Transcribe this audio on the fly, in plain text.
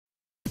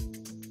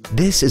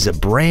This is a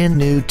brand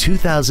new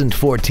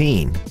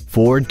 2014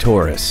 Ford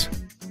Taurus.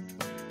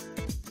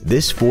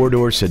 This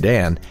four-door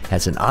sedan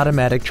has an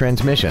automatic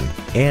transmission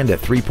and a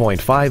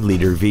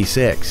 3.5-liter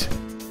V6.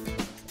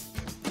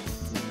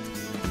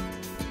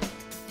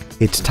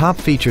 Its top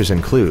features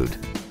include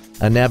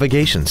a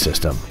navigation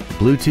system,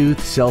 Bluetooth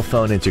cell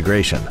phone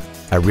integration,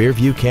 a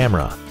rear-view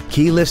camera,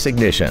 keyless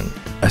ignition,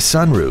 a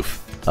sunroof,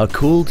 a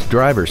cooled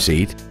driver's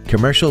seat,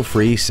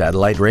 commercial-free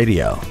satellite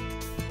radio,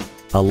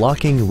 a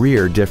locking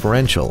rear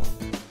differential,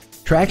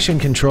 traction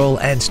control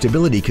and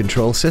stability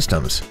control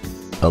systems,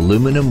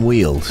 aluminum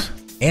wheels,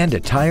 and a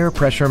tire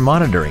pressure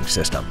monitoring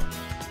system.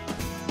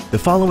 The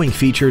following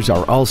features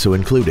are also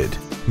included: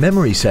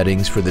 memory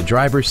settings for the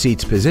driver's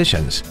seat's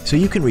positions so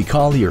you can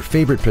recall your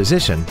favorite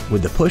position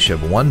with the push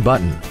of one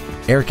button,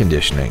 air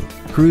conditioning,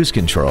 cruise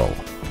control,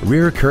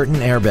 rear curtain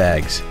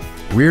airbags,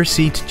 rear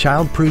seat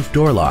child-proof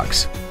door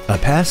locks, a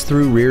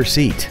pass-through rear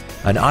seat,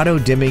 an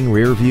auto-dimming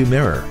rear view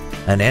mirror,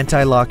 an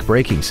anti-lock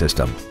braking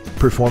system,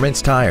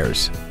 performance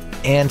tires,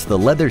 and the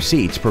leather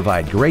seats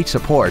provide great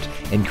support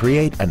and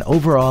create an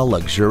overall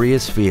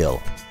luxurious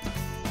feel.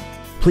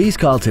 Please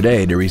call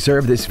today to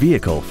reserve this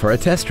vehicle for a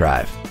test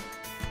drive.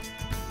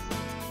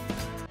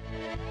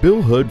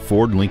 Bill Hood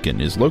Ford Lincoln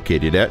is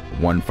located at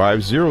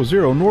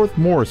 1500 North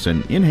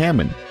Morrison in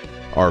Hammond.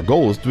 Our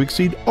goal is to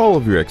exceed all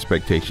of your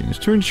expectations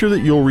to ensure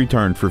that you'll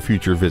return for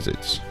future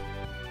visits.